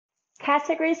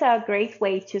Categories are a great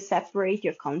way to separate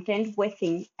your content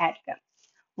within Edgar.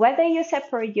 Whether you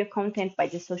separate your content by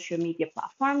the social media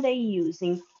platform that you're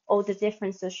using or the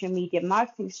different social media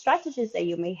marketing strategies that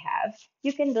you may have,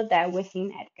 you can do that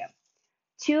within Edgar.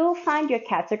 To find your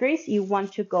categories, you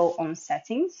want to go on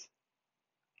Settings,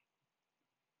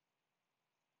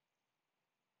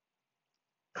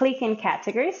 click in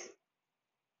Categories,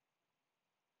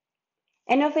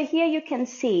 and over here you can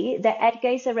see that Edgar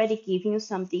is already giving you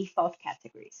some default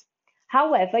categories.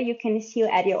 However, you can still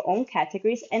add your own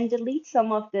categories and delete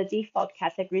some of the default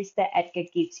categories that Edgar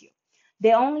gives you.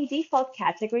 The only default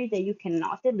category that you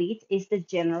cannot delete is the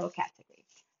general category.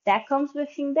 That comes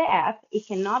within the app, it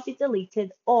cannot be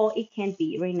deleted or it can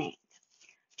be renamed.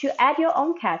 To add your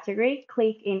own category,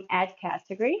 click in Add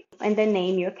Category and then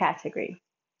name your category.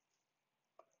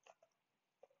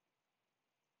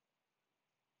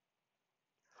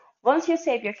 Once you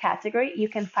save your category, you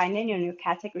can find it on your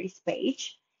categories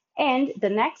page. And the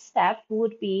next step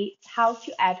would be how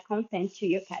to add content to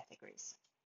your category.